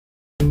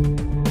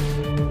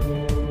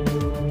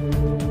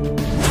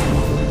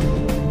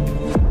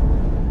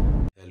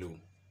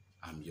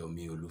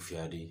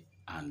Fiade,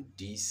 and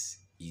this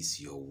is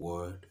your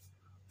word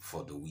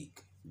for the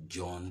week.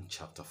 John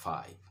chapter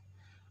 5.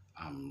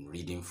 I'm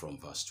reading from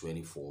verse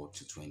 24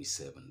 to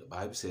 27. The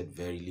Bible said,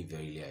 Verily,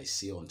 verily, I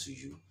say unto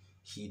you,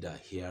 he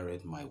that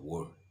heareth my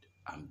word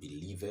and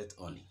believeth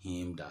on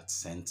him that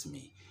sent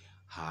me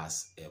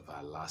has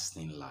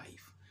everlasting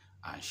life,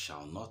 and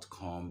shall not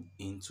come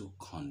into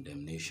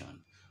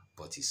condemnation,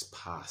 but is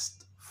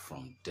passed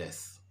from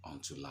death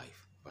unto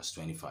life. Verse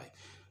 25.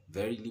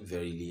 Verily,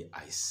 verily,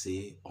 I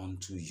say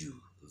unto you,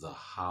 the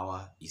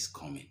hour is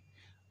coming,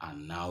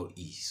 and now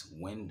is,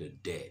 when the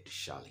dead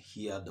shall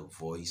hear the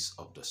voice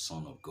of the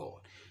Son of God,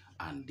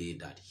 and they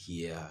that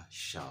hear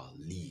shall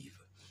live.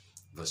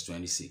 Verse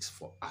 26,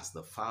 For as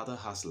the Father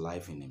has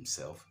life in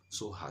himself,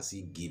 so has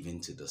he given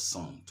to the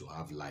Son to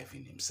have life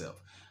in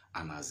himself,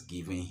 and has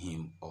given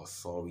him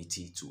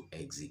authority to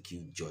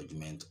execute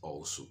judgment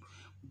also,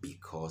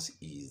 because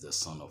he is the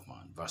Son of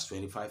Man. Verse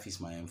 25 is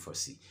my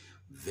emphasis.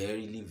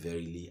 Verily,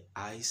 verily,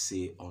 I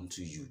say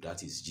unto you,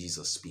 that is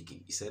Jesus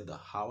speaking. He said, the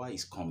hour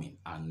is coming,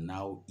 and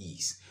now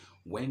is,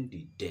 when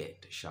the dead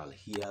shall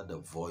hear the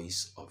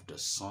voice of the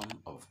Son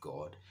of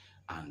God,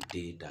 and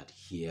they that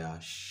hear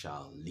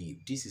shall live.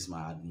 This is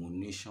my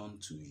admonition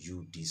to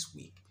you this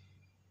week.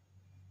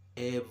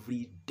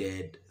 Every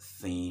dead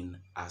thing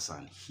as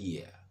an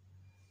ear,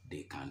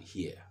 they can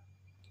hear.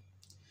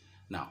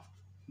 Now,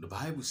 the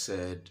Bible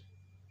said,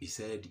 he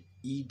said,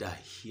 he that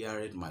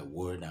heareth my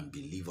word and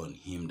believe on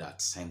him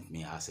that sent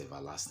me has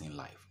everlasting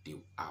life. They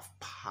have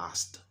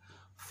passed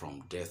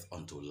from death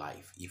unto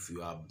life. If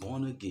you are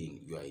born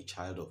again, you are a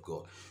child of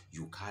God.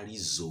 You carry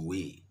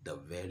Zoe, the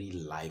very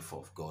life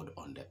of God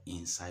on the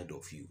inside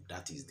of you.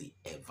 That is the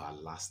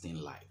everlasting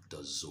life,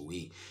 the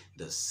Zoe,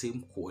 the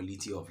same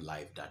quality of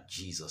life that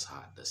Jesus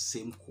had, the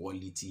same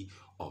quality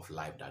of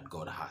life that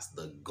God has.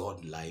 The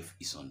God life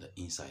is on the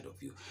inside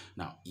of you.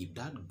 Now, if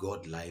that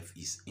God life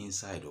is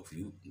inside of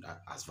you,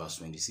 as verse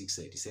 26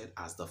 said, he said,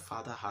 as the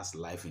Father has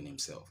life in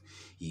himself,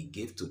 he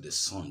gave to the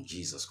Son,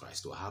 Jesus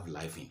Christ, to have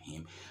life in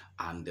him,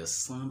 and the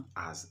Son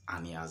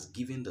he has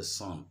given the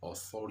Son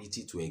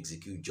authority to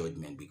execute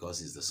judgment, because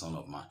he's the Son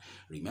of Man.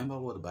 Remember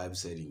what the Bible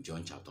said in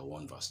John chapter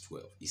 1 verse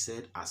 12. He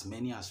said, as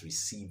many as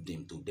received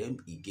him, to them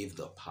he gave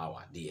the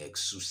power, the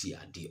exousia,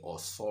 the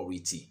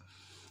authority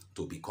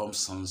to become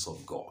sons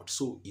of God.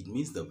 So it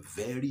means the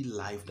very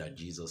life that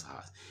Jesus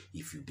has.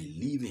 If you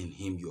believe in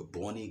him, you're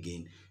born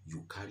again,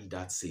 you carry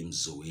that same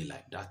Zoe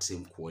life, that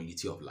same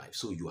quality of life.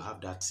 So you have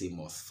that same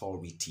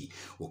authority.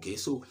 Okay,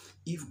 so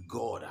if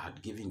God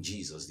had given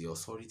Jesus the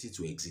authority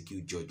to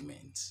execute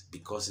judgment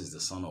because he's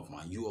the Son of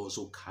Man, you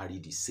also carry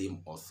the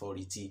same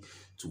authority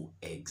to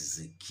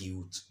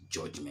execute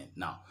judgment.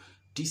 Now,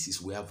 this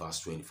is where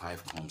verse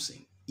 25 comes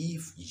in.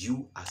 If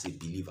you as a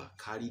believer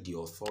carry the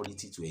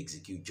authority to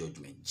execute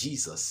judgment,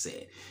 Jesus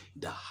said,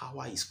 the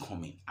hour is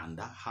coming, and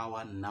that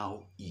hour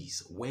now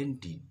is, when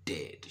the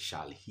dead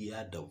shall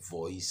hear the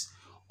voice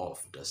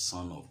of the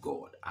Son of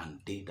God, and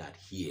they that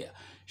hear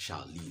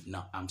shall live.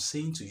 Now, I'm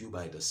saying to you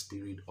by the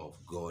Spirit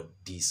of God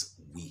this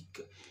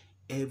week,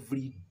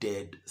 every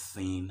dead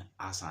thing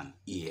has an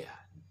ear,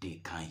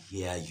 they can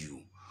hear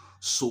you.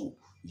 So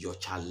your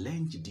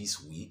challenge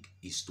this week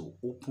is to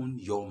open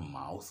your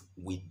mouth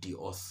with the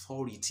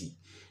authority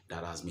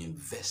that has been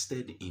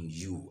vested in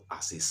you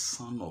as a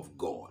son of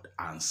God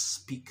and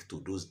speak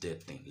to those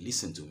dead things.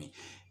 Listen to me.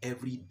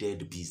 Every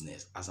dead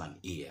business has an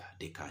ear,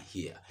 they can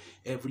hear.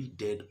 Every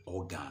dead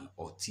organ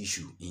or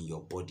tissue in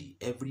your body,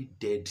 every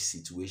dead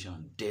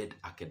situation, dead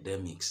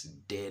academics,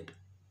 dead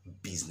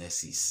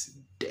businesses,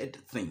 dead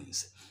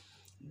things,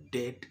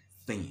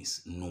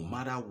 no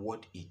matter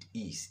what it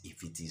is,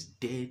 if it is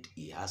dead,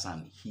 it has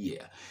an ear.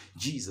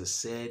 Jesus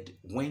said,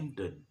 when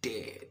the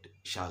dead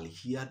shall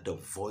hear the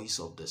voice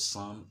of the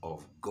Son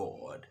of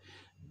God,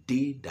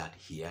 they that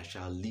hear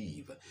shall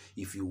live.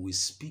 If you will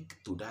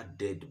speak to that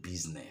dead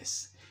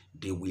business,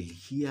 they will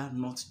hear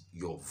not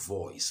your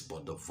voice,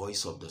 but the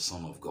voice of the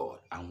Son of God.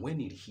 And when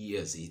it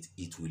hears it,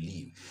 it will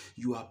live.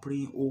 You are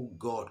praying, oh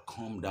God,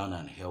 come down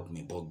and help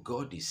me. But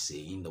God is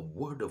saying, the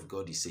word of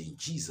God is saying,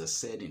 Jesus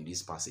said in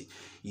this passage,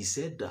 he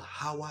said, the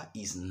hour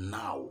is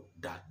now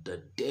that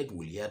the dead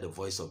will hear the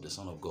voice of the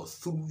Son of God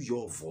through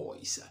your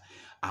voice.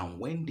 And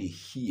when they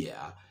hear,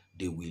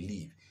 they will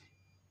live.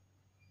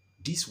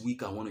 This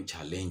week, I want to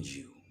challenge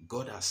you.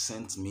 God has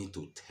sent me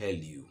to tell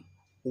you,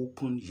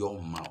 open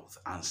your mouth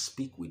and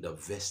speak with the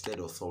vested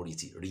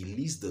authority.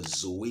 Release the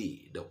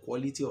Zoe, the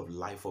quality of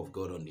life of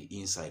God on the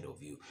inside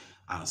of you,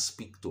 and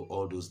speak to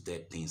all those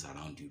dead things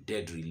around you.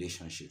 Dead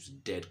relationships,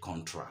 dead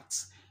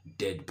contracts,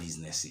 dead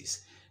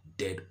businesses,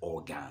 dead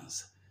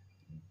organs,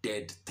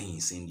 dead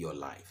things in your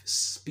life.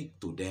 Speak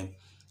to them,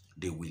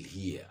 they will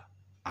hear,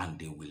 and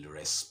they will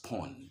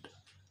respond,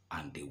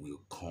 and they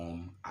will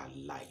come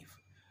alive.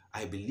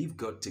 I believe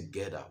God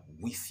together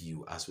with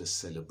you as we're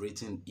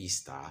celebrating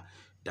Easter,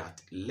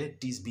 that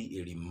let this be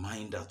a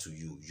reminder to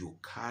you. You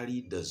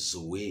carry the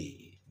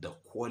Zoe, the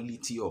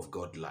quality of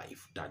God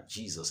life that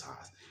Jesus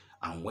has,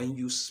 And when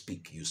you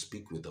speak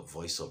with the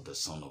voice of the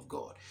Son of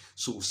God.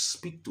 So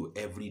speak to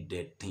every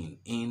dead thing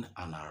in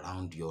and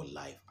around your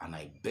life, and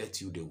I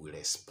bet you they will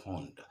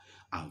respond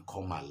and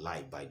come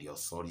alive by the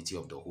authority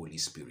of the Holy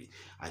Spirit.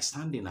 I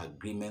stand in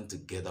agreement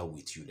together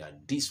with you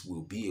that this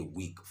will be a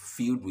week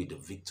filled with the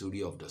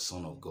victory of the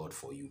Son of God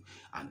for you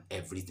and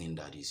everything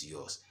that is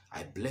yours.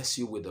 I bless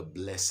you with the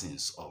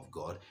blessings of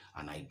God,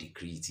 and I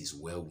decree it is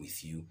well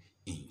with you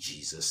in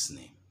Jesus'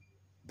 name.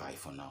 Bye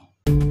for now.